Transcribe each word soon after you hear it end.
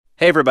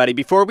Hey, everybody.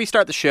 Before we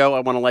start the show,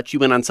 I want to let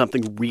you in on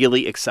something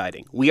really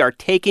exciting. We are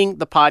taking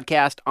the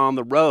podcast on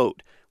the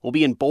road. We'll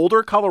be in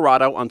Boulder,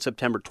 Colorado on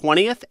September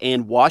 20th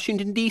and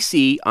Washington,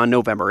 D.C. on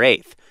November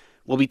 8th.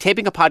 We'll be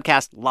taping a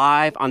podcast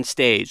live on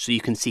stage so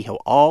you can see how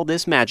all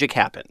this magic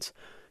happens.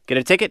 Get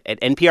a ticket at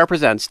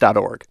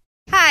nprpresents.org.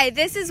 Hi,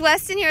 this is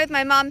Weston here with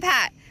my mom,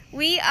 Pat.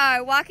 We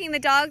are walking the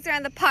dogs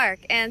around the park,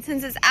 and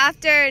since it's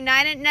after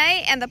 9 at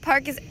night and the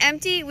park is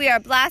empty, we are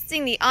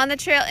blasting the On the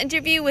Trail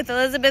interview with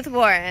Elizabeth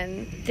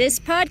Warren.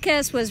 This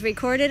podcast was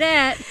recorded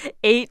at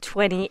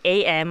 8:20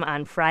 a.m.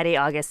 on Friday,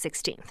 August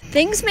 16th.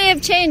 Things may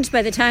have changed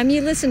by the time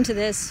you listen to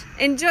this.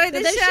 Enjoy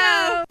the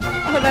show!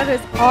 Oh, that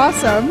is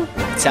awesome.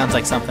 Sounds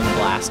like something to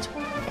blast.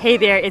 Hey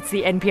there, it's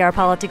the NPR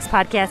Politics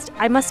Podcast.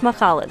 I'm Asma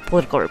Khalid,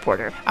 political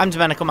reporter. I'm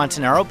Domenico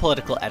Montanaro,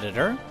 political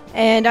editor.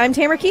 And I'm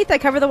Tamara Keith. I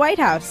cover the White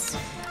House.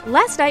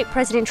 Last night,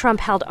 President Trump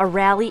held a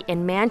rally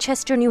in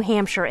Manchester, New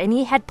Hampshire, and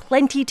he had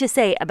plenty to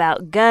say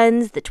about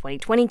guns, the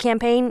 2020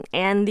 campaign,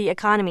 and the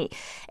economy.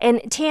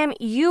 And Tam,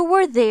 you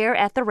were there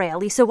at the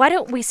rally, so why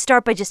don't we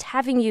start by just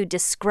having you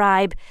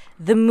describe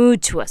the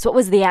mood to us? What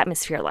was the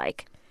atmosphere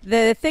like?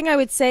 The thing I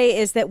would say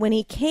is that when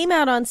he came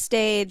out on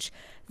stage,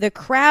 the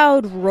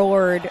crowd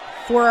roared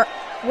for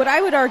what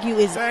I would argue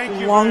is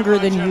longer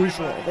than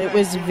usual. It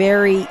was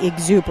very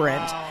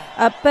exuberant.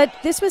 But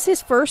this was his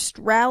first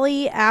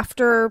rally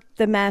after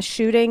the mass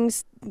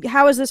shootings.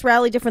 How is this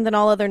rally different than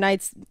all other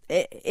nights?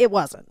 It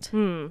wasn't.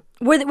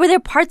 Were there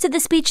parts of the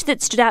speech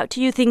that stood out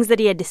to you, things that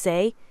he had to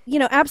say? You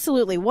know,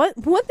 absolutely. One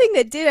thing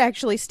that did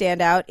actually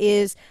stand out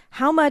is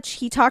how much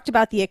he talked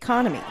about the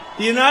economy.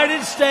 The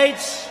United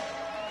States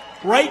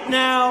right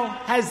now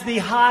has the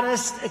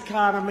hottest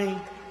economy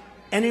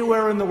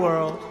anywhere in the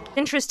world.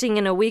 Interesting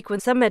in a week when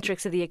some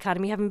metrics of the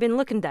economy haven't been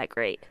looking that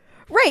great.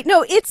 Right.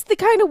 No, it's the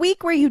kind of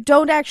week where you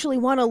don't actually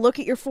want to look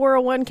at your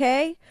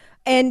 401k.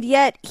 And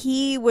yet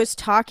he was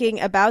talking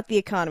about the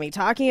economy,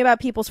 talking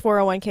about people's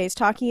 401ks,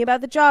 talking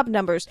about the job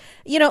numbers.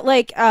 You know,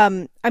 like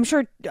I'm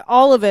sure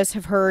all of us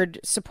have heard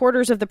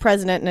supporters of the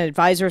president and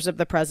advisors of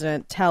the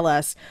president tell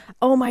us,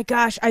 oh, my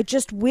gosh, I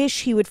just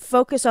wish he would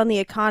focus on the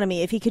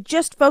economy. If he could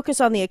just focus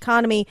on the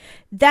economy,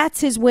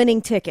 that's his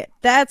winning ticket.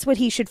 That's what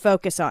he should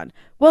focus on.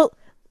 Well,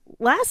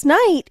 last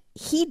night,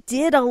 he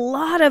did a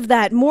lot of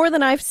that, more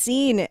than I've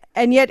seen,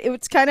 and yet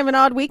it's kind of an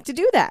odd week to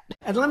do that.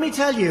 And let me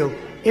tell you,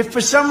 if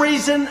for some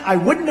reason I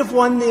wouldn't have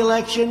won the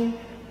election,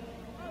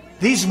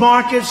 these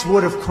markets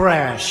would have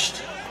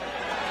crashed.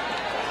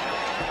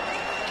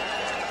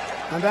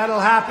 And that'll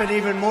happen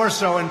even more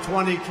so in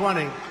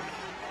 2020.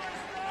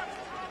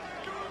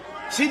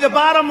 See, the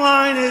bottom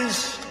line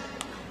is,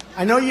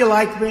 I know you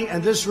like me,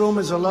 and this room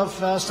is a love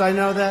fest, I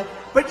know that,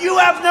 but you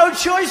have no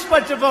choice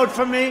but to vote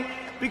for me.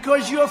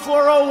 Because your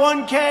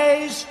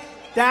 401ks,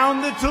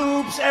 down the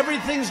tubes,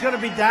 everything's going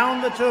to be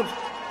down the tubes.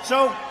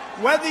 So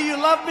whether you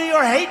love me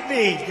or hate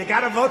me, you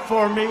got to vote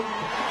for me.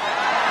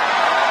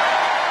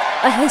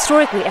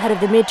 Historically, ahead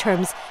of the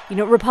midterms,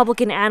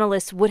 Republican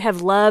analysts would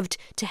have loved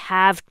to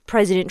have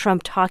President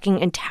Trump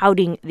talking and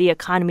touting the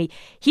economy.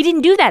 He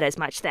didn't do that as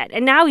much then,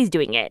 and now he's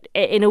doing it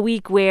in a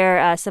week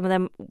where some of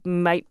them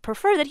might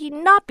prefer that he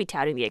not be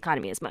touting the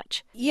economy as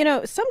much. You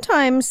know,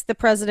 sometimes the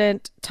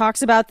president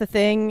talks about the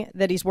thing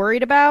that he's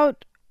worried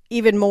about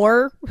even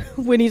more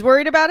when he's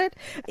worried about it.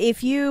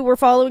 If you were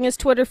following his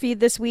Twitter feed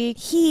this week,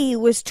 he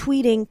was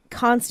tweeting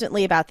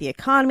constantly about the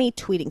economy,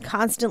 tweeting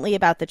constantly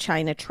about the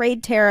China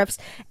trade tariffs.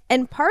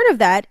 And part of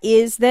that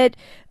is that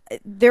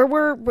there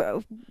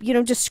were,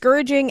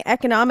 discouraging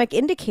economic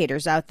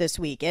indicators out this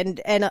week.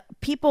 And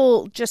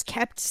people just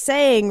kept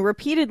saying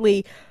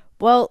repeatedly,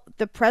 well,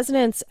 the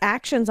president's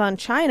actions on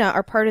China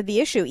are part of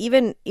the issue.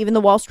 Even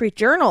the Wall Street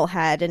Journal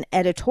had an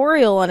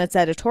editorial on its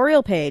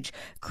editorial page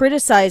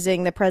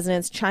criticizing the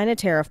president's China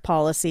tariff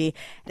policy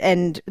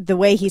and the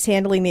way he's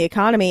handling the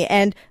economy.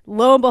 And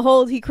lo and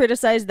behold, he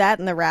criticized that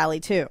in the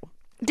rally, too.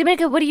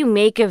 Domenico, what do you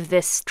make of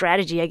this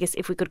strategy? I guess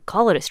if we could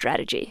call it a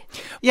strategy.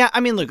 Yeah, I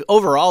mean, look,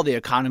 overall, the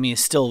economy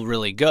is still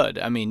really good.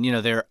 I mean,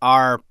 there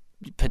are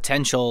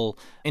potential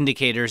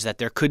indicators that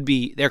there could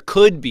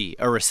be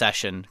a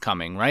recession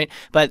coming, right?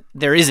 But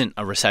there isn't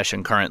a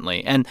recession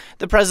currently. And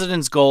the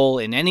president's goal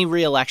in any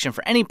re-election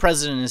for any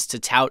president is to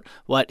tout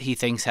what he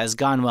thinks has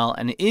gone well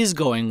and is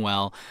going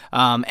well.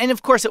 And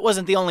of course, it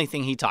wasn't the only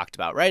thing he talked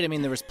about, right? I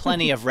mean, there was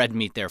plenty of red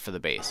meat there for the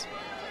base.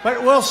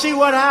 But we'll see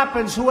what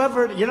happens.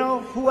 Whoever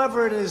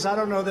it is, I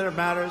don't know that it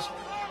matters.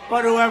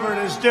 But whoever it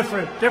is,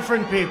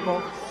 different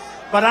people.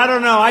 But I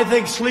don't know. I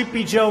think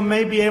Sleepy Joe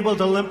may be able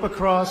to limp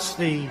across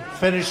the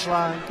finish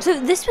line. So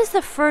this was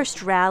the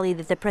first rally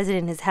that the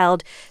president has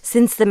held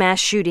since the mass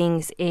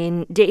shootings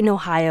in Dayton,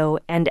 Ohio,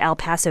 and El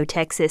Paso,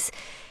 Texas.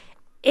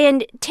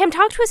 And Tam,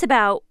 talk to us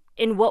about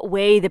in what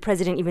way the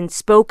president even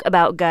spoke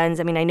about guns.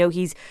 I mean, I know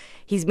he's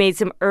made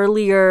some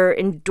earlier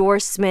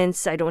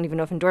endorsements. I don't even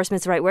know if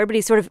endorsement is the right word, but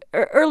he sort of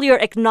earlier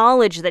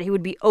acknowledged that he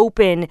would be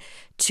open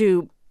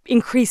to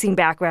increasing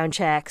background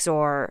checks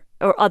or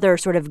other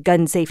sort of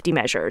gun safety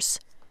measures.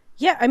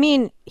 Yeah, I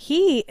mean,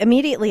 he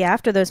immediately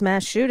after those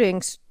mass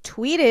shootings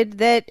tweeted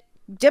that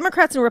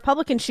Democrats and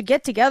Republicans should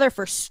get together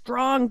for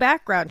strong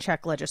background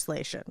check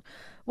legislation.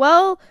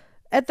 Well,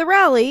 at the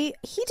rally,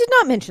 he did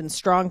not mention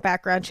strong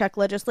background check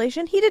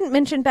legislation. He didn't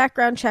mention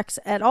background checks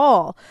at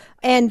all.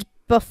 And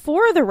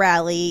before the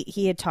rally,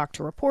 he had talked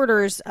to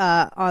reporters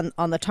on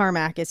the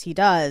tarmac, as he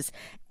does.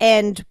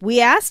 And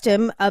we asked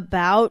him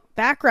about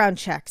background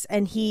checks,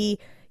 and he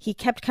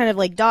kept kind of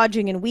like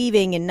dodging and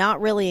weaving and not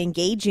really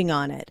engaging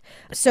on it.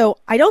 So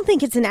I don't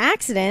think it's an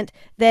accident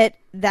that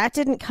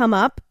didn't come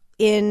up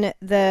in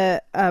the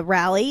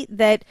rally,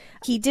 that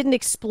he didn't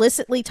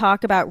explicitly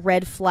talk about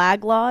red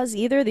flag laws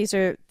either. These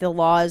are the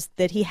laws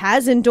that he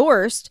has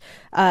endorsed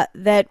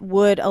that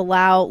would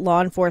allow law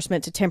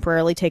enforcement to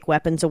temporarily take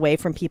weapons away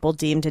from people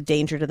deemed a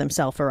danger to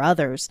themselves or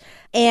others.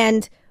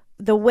 And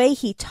the way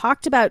he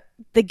talked about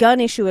the gun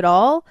issue at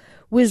all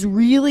was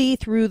really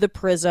through the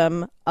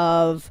prism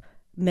of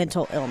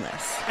mental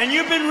illness. And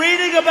you've been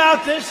reading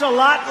about this a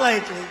lot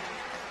lately.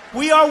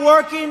 We are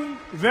working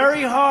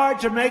very hard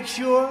to make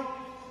sure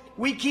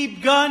we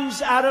keep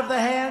guns out of the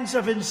hands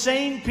of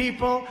insane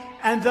people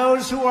and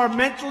those who are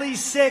mentally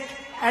sick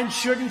and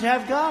shouldn't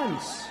have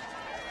guns.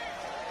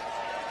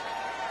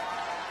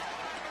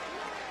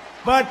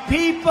 But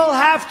people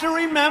have to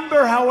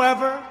remember,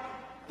 however,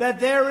 that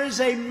there is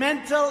a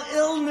mental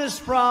illness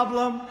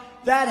problem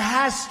that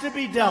has to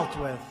be dealt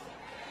with.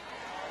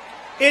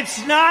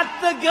 It's not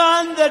the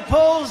gun that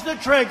pulls the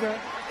trigger.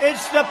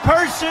 It's the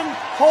person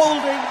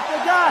holding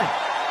the gun.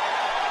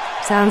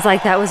 Sounds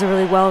like that was a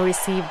really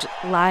well-received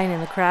line in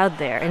the crowd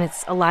there, and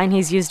it's a line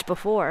he's used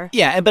before.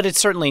 Yeah, but it's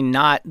certainly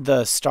not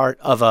the start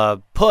of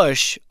a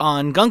push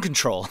on gun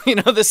control.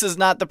 This is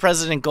not the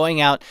president going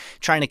out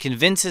trying to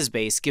convince his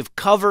base, give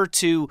cover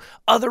to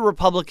other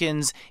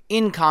Republicans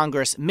in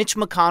Congress, Mitch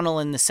McConnell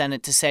in the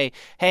Senate, to say,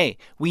 hey,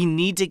 we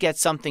need to get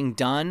something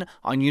done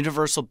on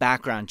universal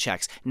background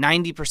checks.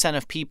 90%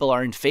 of people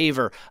are in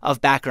favor of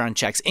background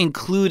checks,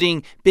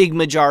 including big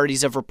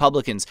majorities of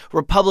Republicans.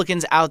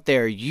 Republicans out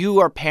there, you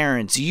are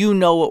parents, you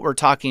know what we're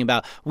talking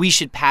about. We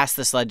should pass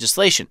this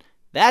legislation.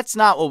 That's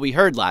not what we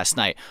heard last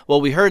night.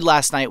 What we heard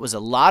last night was a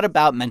lot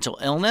about mental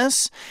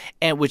illness,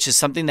 and which is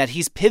something that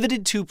he's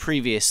pivoted to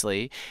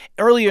previously.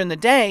 Earlier in the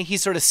day, he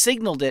sort of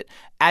signaled it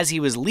as he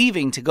was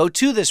leaving to go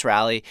to this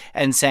rally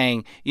and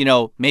saying,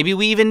 maybe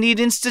we even need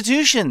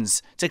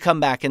institutions to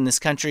come back in this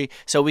country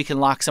so we can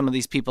lock some of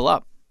these people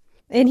up.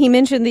 And he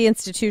mentioned the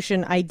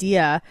institution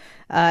idea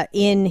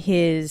in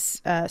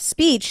his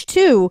speech,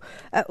 too.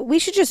 We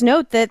should just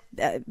note that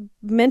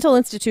mental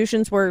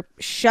institutions were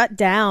shut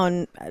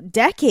down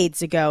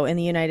decades ago in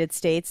the United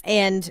States.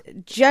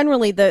 And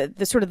generally, the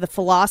sort of the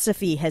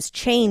philosophy has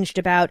changed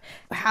about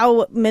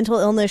how mental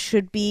illness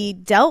should be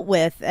dealt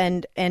with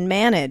and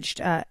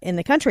managed in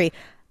the country.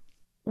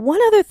 One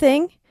other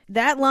thing,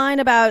 that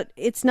line about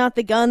it's not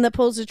the gun that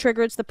pulls the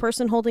trigger, it's the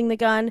person holding the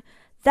gun,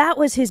 that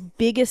was his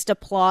biggest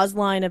applause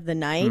line of the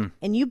night,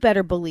 and you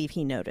better believe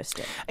he noticed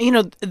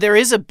it. There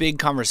is a big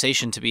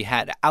conversation to be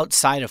had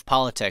outside of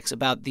politics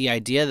about the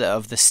idea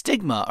of the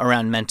stigma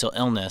around mental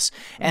illness.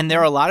 And there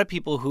are a lot of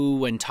people who,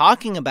 when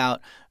talking about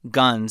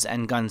guns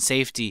and gun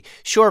safety,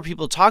 sure,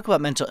 people talk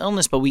about mental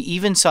illness, but we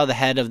even saw the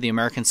head of the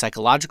American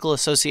Psychological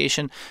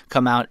Association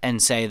come out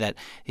and say that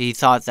he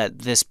thought that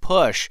this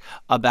push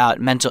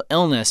about mental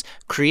illness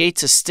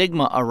creates a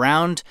stigma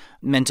around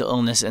mental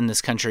illness in this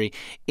country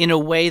in a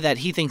way that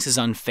he thinks is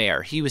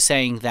unfair. He was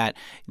saying that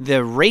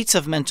the rates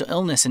of mental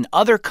illness in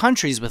other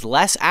countries with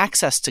less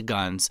access to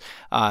guns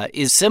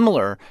is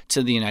similar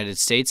to the United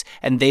States,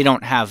 and they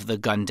don't have the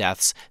gun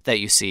deaths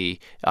that you see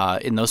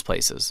in those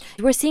places.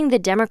 We're seeing the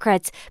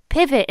Democrats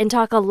pivot and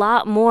talk a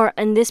lot more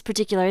in this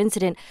particular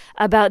incident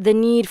about the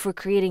need for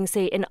creating,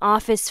 say,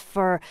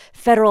 a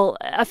federal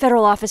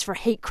office for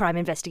hate crime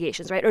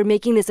investigations, right? Or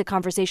making this a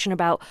conversation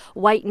about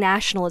white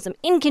nationalism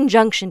in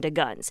conjunction to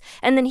guns.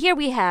 And then here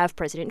we have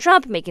President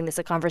Trump making this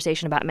a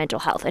conversation about mental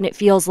health. And it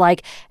feels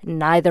like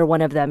neither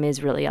one of them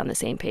is really on the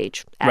same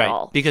page at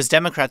all. Because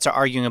Democrats are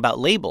arguing about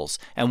labels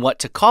and what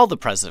to call the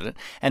president.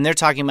 And they're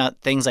talking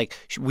about things like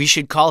we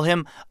should call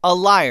him a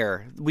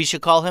liar. We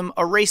should call him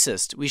a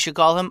racist. We should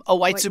call him a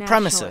white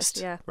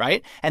supremacist,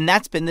 right? And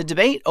that's been the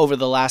debate over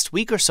the last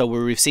week or so,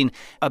 where we've seen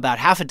about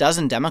half a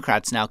dozen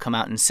Democrats now come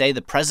out and say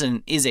the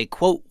president is a,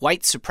 quote,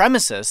 white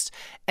supremacist.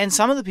 And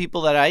some of the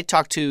people that I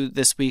talked to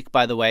this week,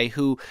 by the way,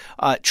 who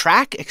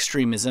track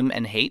extremism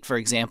and hate, for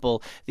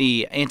example,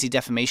 the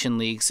Anti-Defamation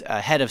League's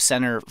head of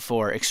Center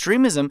for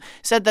Extremism,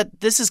 said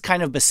that this is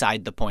kind of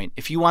beside the point.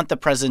 If you want the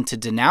president to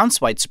denounce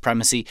white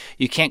supremacy,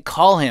 you can't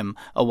call him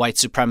a white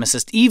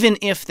supremacist, even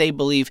if they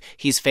believe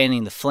he's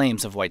fanning the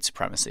flames of white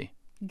supremacy.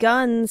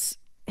 Guns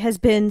has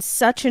been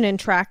such an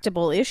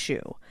intractable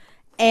issue.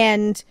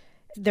 And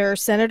there are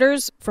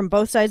senators from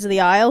both sides of the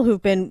aisle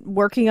who've been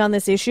working on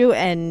this issue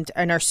and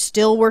are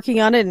still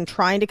working on it and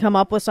trying to come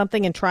up with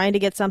something and trying to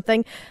get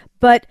something.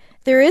 But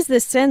there is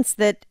this sense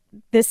that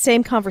this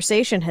same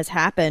conversation has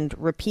happened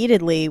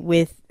repeatedly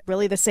with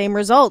really the same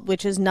result,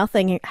 which is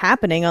nothing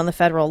happening on the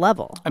federal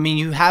level. I mean,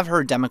 you have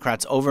heard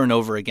Democrats over and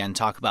over again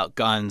talk about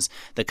guns,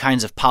 the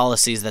kinds of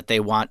policies that they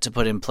want to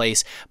put in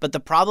place. But the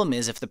problem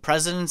is if the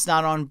president's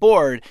not on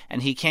board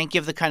and he can't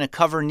give the kind of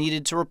cover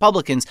needed to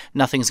Republicans,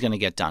 nothing's going to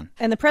get done.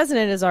 And the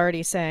president is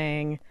already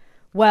saying,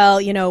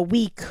 well,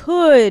 we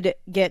could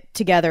get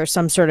together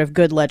some sort of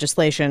good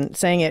legislation,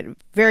 saying it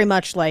very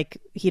much like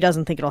he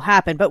doesn't think it'll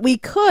happen. But we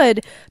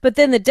could, but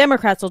then the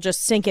Democrats will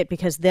just sink it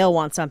because they'll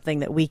want something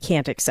that we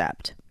can't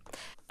accept.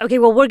 Okay,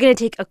 well, we're going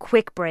to take a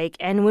quick break.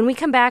 And when we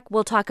come back,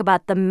 we'll talk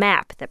about the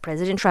map that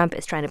President Trump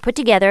is trying to put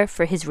together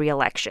for his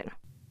reelection.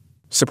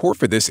 Support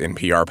for this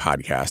NPR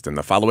podcast and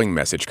the following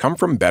message come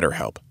from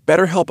BetterHelp.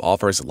 BetterHelp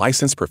offers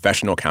licensed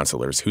professional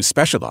counselors who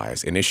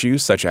specialize in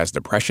issues such as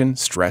depression,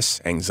 stress,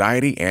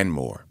 anxiety, and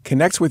more.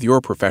 Connect with your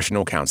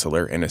professional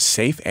counselor in a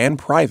safe and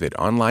private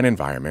online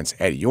environment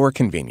at your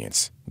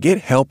convenience. Get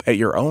help at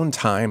your own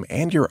time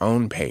and your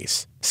own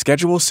pace.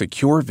 Schedule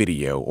secure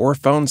video or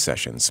phone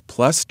sessions,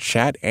 plus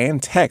chat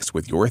and text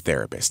with your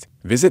therapist.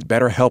 Visit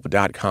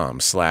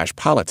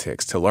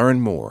BetterHelp.com/politics to learn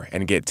more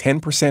and get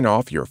 10%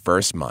 off your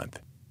first month.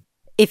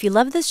 If you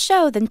love this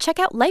show, then check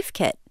out Life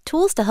Kit,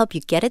 tools to help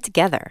you get it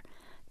together.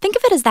 Think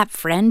of it as that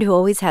friend who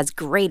always has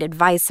great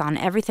advice on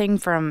everything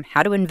from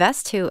how to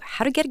invest to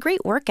how to get a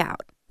great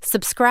workout.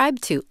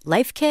 Subscribe to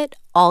Life Kit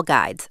All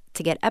Guides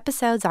to get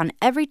episodes on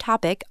every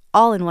topic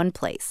all in one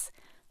place.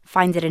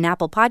 Find it in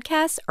Apple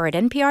Podcasts or at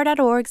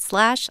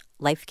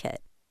npr.org/lifekit.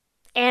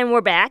 And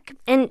we're back.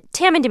 And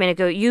Tam and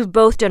Domenico, you've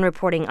both done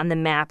reporting on the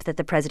map that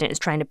the president is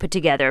trying to put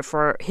together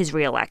for his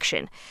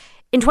reelection.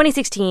 In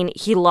 2016,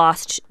 he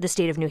lost the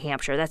state of New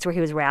Hampshire. That's where he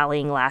was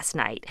rallying last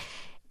night.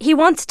 He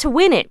wants to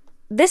win it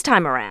this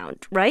time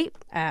around, right?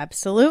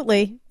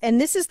 Absolutely. And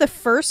this is the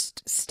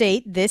first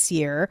state this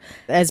year,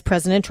 as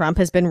President Trump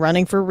has been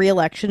running for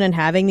re-election and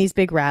having these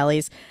big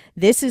rallies.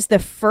 This is the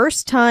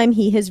first time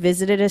he has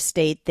visited a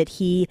state that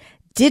he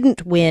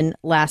didn't win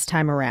last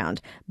time around.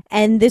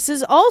 And this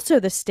is also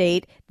the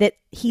state that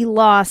he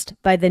lost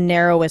by the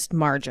narrowest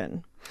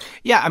margin.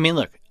 Yeah, I mean,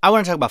 look, I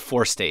want to talk about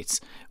 4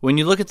 states. When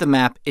you look at the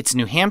map, it's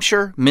New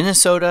Hampshire,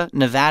 Minnesota,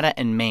 Nevada,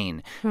 and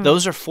Maine.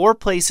 Those are 4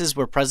 places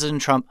where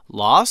President Trump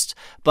lost,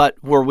 but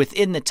were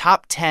within the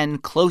top 10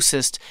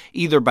 closest,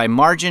 either by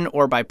margin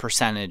or by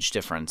percentage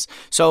difference.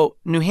 So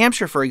New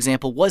Hampshire, for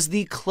example, was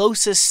the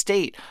closest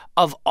state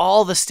of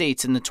all the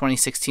states in the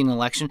 2016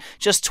 election.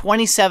 Just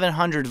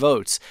 2,700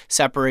 votes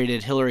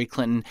separated Hillary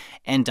Clinton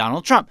and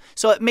Donald Trump.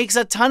 So it makes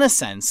a ton of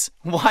sense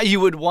why you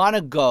would want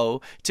to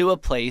go to a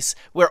place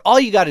where all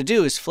you got to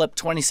do is flip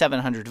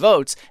 2,700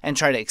 votes and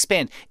try to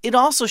expand. It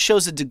also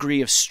shows a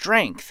degree of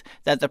strength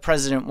that the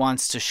president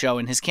wants to show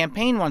and his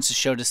campaign wants to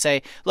show, to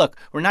say, look,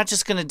 we're not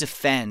just going to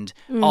defend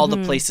all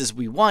the places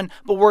we won,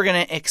 but we're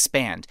going to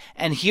expand.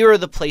 And here are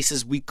the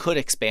places we could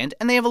expand.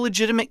 And they have a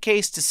legitimate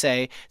case to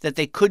say that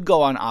they could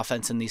go on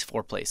offense in these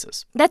 4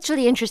 places. That's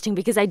really interesting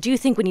because I do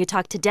think when you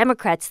talk to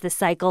Democrats this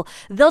cycle,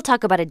 they'll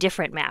talk about a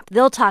different map.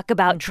 They'll talk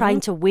about trying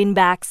to win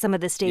back some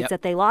of the states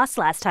that they lost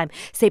last time,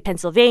 say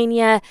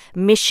Pennsylvania,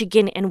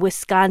 Michigan, and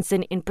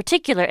Wisconsin in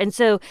particular. And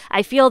so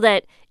I feel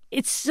that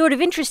it's sort of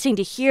interesting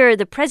to hear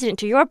the president,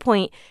 to your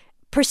point,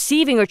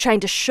 perceiving or trying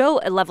to show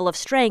a level of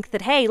strength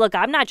that, hey, look,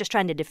 I'm not just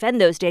trying to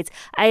defend those states.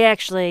 I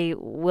actually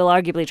will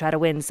arguably try to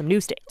win some new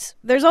states.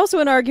 There's also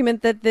an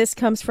argument that this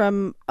comes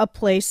from a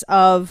place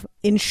of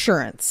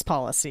insurance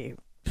policy,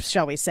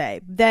 shall we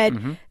say, that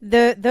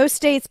those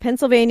states,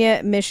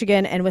 Pennsylvania,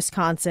 Michigan, and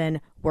Wisconsin,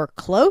 were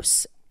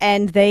close,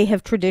 and they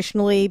have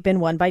traditionally been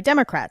won by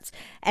Democrats.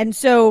 And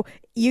so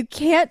you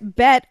can't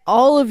bet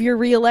all of your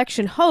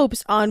reelection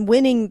hopes on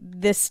winning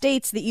the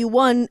states that you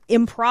won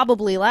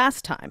improbably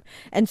last time.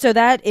 And so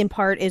that, in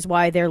part, is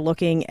why they're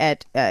looking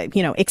at,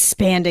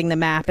 expanding the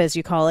map, as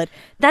you call it.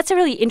 That's a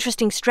really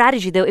interesting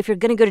strategy, though, if you're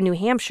going to go to New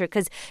Hampshire,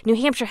 because New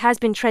Hampshire has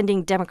been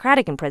trending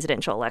Democratic in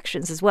presidential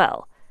elections as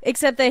well.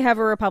 Except they have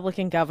a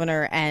Republican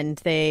governor, and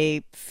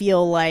they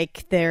feel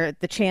like the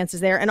chance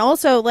is there. And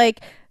also,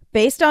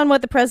 based on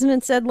what the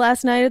president said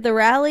last night at the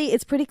rally,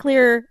 it's pretty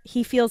clear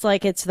he feels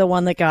like it's the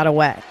one that got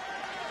away.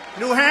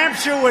 New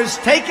Hampshire was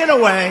taken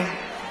away.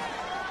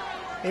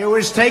 It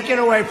was taken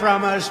away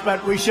from us,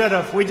 but we should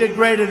have. We did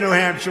great in New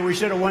Hampshire. We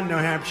should have won New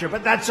Hampshire,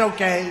 but that's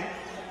okay.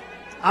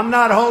 I'm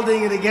not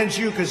holding it against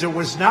you because it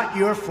was not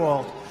your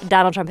fault.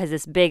 Donald Trump has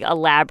this big,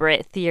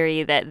 elaborate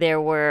theory that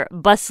there were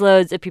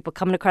busloads of people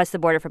coming across the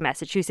border from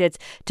Massachusetts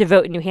to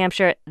vote in New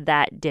Hampshire.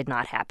 That did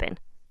not happen.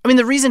 I mean,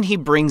 the reason he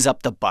brings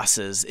up the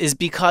buses is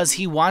because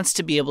he wants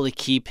to be able to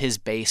keep his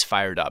base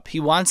fired up. He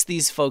wants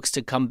these folks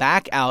to come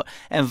back out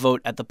and vote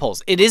at the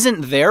polls. It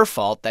isn't their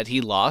fault that he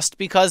lost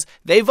because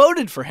they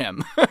voted for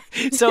him.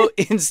 So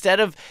instead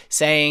of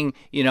saying,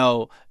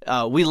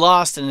 we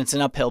lost and it's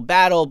an uphill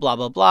battle, blah,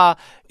 blah, blah,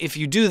 if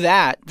you do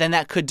that, then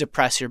that could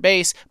depress your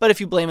base. But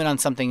if you blame it on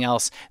something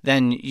else,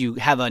 then you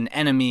have an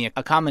enemy,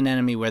 a common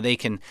enemy where they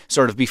can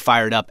sort of be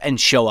fired up and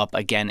show up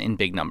again in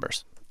big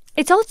numbers.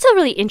 It's also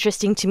really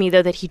interesting to me,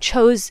 though, that he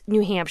chose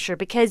New Hampshire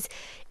because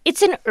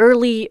It's an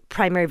early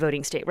primary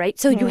voting state, right?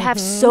 So you have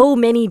so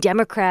many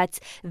Democrats.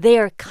 They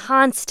are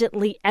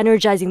constantly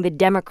energizing the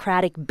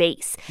Democratic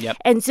base. Yep.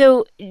 And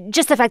so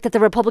just the fact that the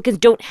Republicans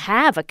don't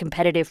have a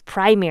competitive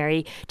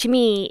primary, to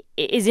me,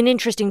 is an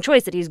interesting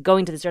choice that he's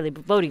going to this early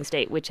voting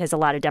state, which has a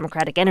lot of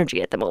Democratic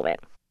energy at the moment.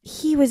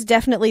 He was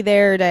definitely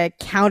there to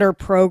counter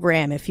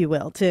program, if you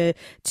will,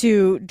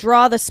 to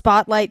draw the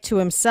spotlight to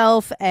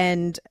himself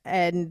and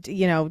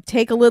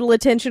take a little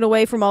attention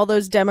away from all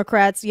those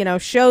Democrats,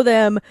 show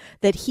them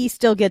that he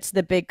still gets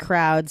the big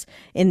crowds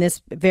in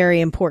this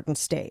very important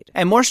state.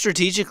 And more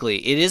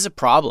strategically, it is a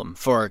problem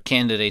for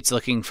candidates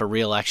looking for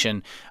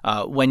re-election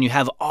when you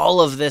have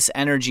all of this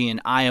energy in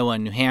Iowa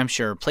and New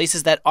Hampshire,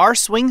 places that are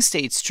swing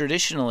states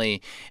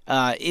traditionally.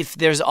 If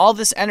there's all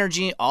this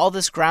energy, all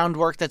this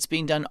groundwork that's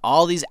being done,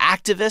 all these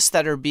activists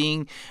that are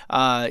being,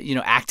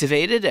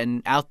 activated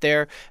and out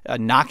there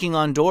knocking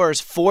on doors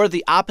for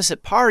the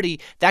opposite party,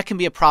 that can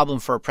be a problem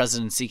for a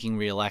president seeking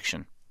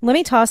re-election. Let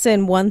me toss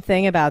in one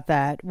thing about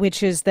that,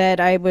 which is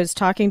that I was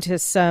talking to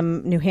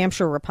some New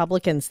Hampshire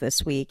Republicans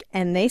this week,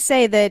 and they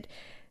say that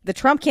the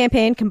Trump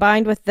campaign,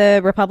 combined with the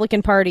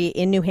Republican Party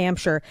in New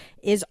Hampshire,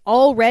 is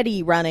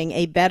already running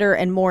a better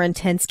and more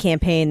intense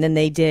campaign than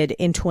they did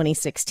in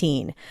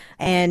 2016.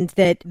 And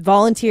that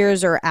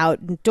volunteers are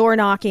out door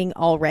knocking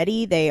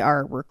already. They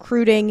are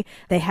recruiting.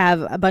 They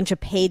have a bunch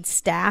of paid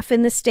staff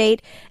in the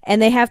state.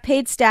 And they have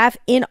paid staff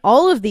in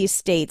all of these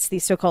states,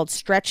 these so-called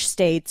stretch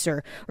states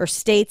or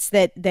states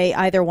that they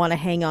either want to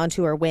hang on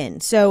to or win.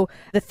 So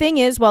the thing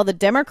is, while the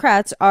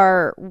Democrats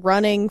are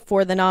running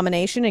for the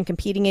nomination and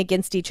competing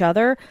against each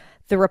other,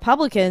 the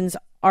Republicans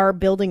are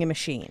building a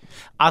machine.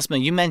 Asma,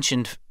 you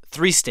mentioned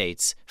 3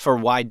 states for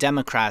why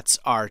Democrats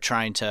are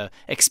trying to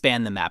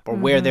expand the map or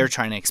where they're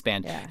trying to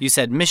expand. Yeah. You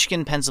said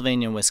Michigan,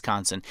 Pennsylvania, and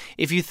Wisconsin.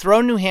 If you throw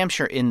New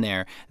Hampshire in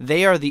there,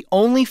 they are the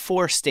only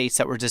 4 states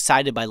that were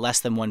decided by less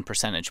than 1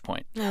 percentage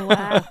point. Oh,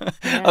 wow.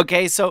 Yeah.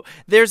 Okay, so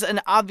there's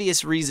an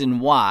obvious reason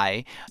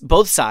why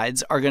both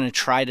sides are going to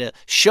try to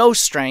show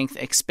strength,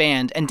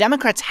 expand, and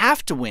Democrats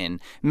have to win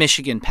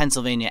Michigan,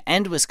 Pennsylvania,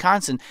 and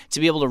Wisconsin to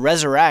be able to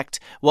resurrect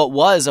what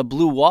was a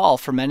blue wall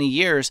for many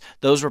years.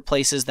 Those were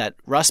places that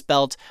Rust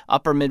Belt,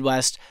 Upper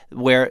Midwest,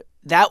 where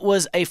that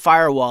was a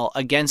firewall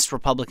against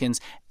Republicans,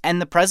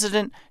 and the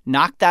president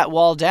knocked that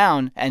wall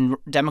down, and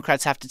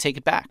Democrats have to take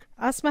it back.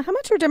 Asma, how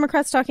much are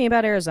Democrats talking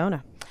about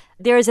Arizona?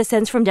 There is a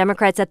sense from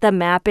Democrats that the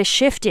map is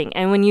shifting.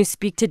 And when you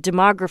speak to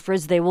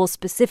demographers, they will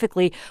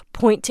specifically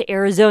point to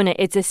Arizona.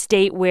 It's a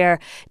state where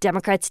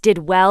Democrats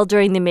did well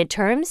during the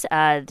midterms.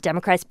 The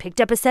Democrats picked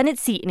up a Senate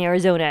seat in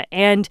Arizona.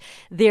 And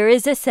there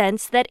is a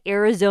sense that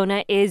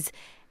Arizona is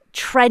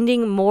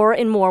trending more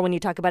and more, when you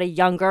talk about a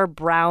younger,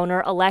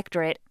 browner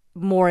electorate,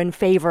 more in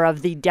favor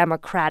of the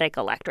Democratic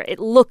electorate. It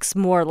looks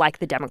more like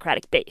the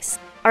Democratic base.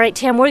 All right,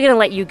 Tam, we're going to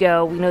let you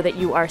go. We know that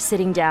you are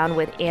sitting down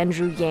with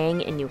Andrew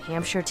Yang in New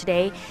Hampshire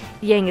today.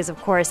 Yang is, of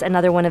course,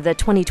 another one of the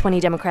 2020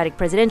 Democratic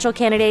presidential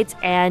candidates,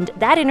 and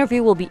that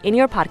interview will be in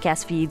your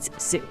podcast feeds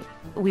soon.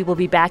 We will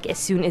be back as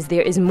soon as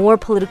there is more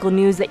political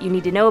news that you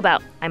need to know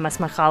about. I'm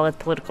Asma Khalid,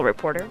 political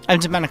reporter. I'm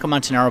Domenico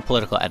Montanaro,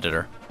 political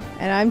editor.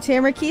 And I'm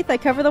Tamara Keith. I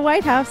cover the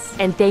White House.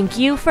 And thank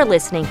you for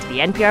listening to the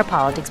NPR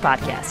Politics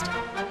Podcast.